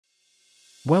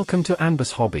Welcome to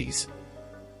AnbuZ HobbieZ.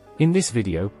 In this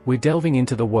video, we're delving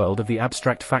into the world of the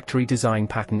abstract factory design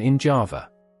pattern in Java.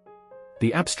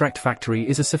 The abstract factory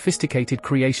is a sophisticated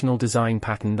creational design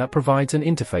pattern that provides an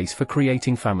interface for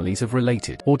creating families of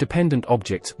related or dependent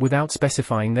objects without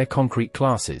specifying their concrete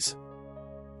classes.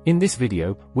 In this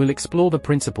video, we'll explore the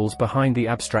principles behind the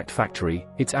abstract factory,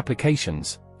 its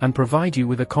applications, and provide you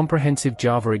with a comprehensive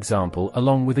Java example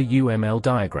along with a UML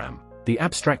diagram. The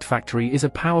abstract factory is a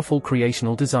powerful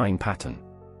creational design pattern.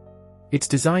 It's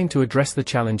designed to address the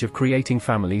challenge of creating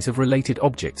families of related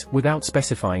objects without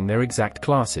specifying their exact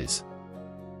classes.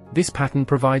 This pattern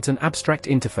provides an abstract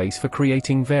interface for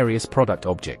creating various product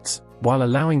objects, while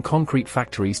allowing concrete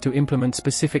factories to implement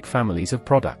specific families of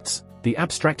products. The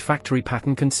abstract factory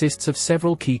pattern consists of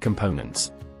several key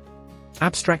components.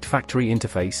 Abstract factory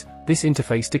interface. This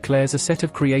interface declares a set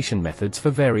of creation methods for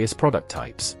various product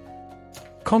types.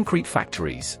 Concrete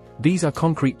factories. These are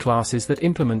concrete classes that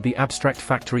implement the abstract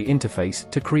factory interface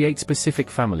to create specific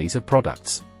families of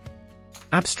products.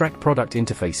 Abstract product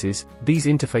interfaces. These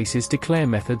interfaces declare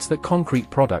methods that concrete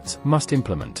products must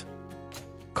implement.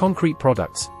 Concrete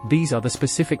products. These are the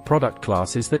specific product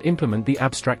classes that implement the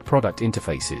abstract product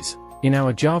interfaces. In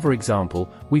our Java example,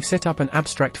 we've set up an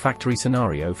abstract factory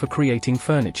scenario for creating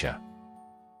furniture.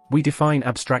 We define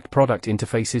abstract product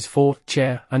interfaces for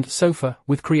chair and sofa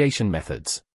with creation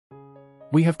methods.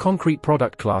 We have concrete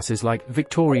product classes like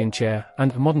Victorian chair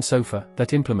and modern sofa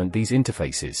that implement these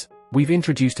interfaces. We've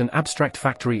introduced an abstract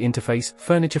factory interface,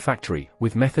 furniture factory,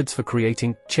 with methods for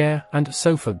creating chair and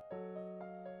sofa.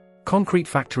 Concrete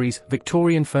factories,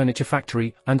 Victorian furniture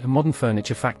factory and modern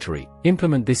furniture factory,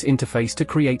 implement this interface to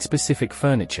create specific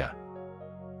furniture.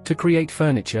 To create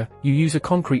furniture, you use a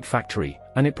concrete factory,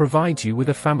 and it provides you with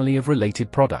a family of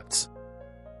related products.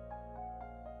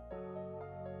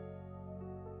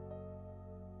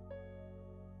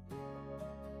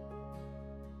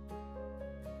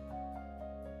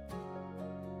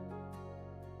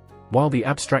 While the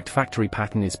abstract factory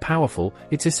pattern is powerful,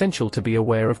 it's essential to be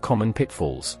aware of common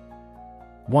pitfalls.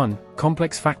 1.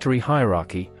 Complex factory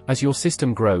hierarchy. As your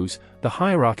system grows, the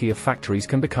hierarchy of factories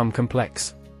can become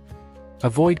complex.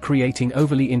 Avoid creating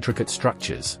overly intricate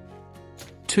structures.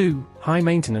 2. High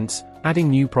maintenance.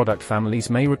 Adding new product families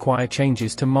may require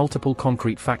changes to multiple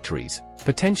concrete factories,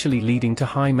 potentially leading to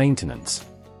high maintenance.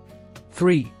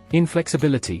 3.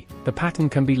 Inflexibility. The pattern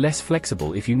can be less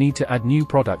flexible if you need to add new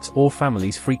products or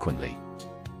families frequently.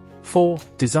 4.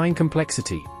 Design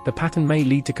complexity. The pattern may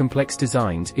lead to complex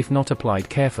designs if not applied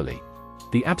carefully.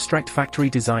 The abstract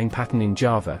factory design pattern in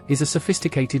Java is a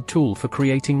sophisticated tool for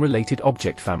creating related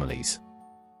object families.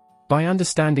 By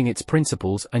understanding its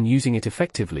principles and using it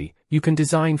effectively, you can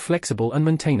design flexible and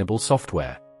maintainable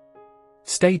software.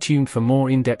 Stay tuned for more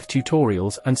in-depth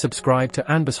tutorials and subscribe to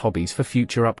AnbuZ HobbieZ for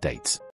future updates.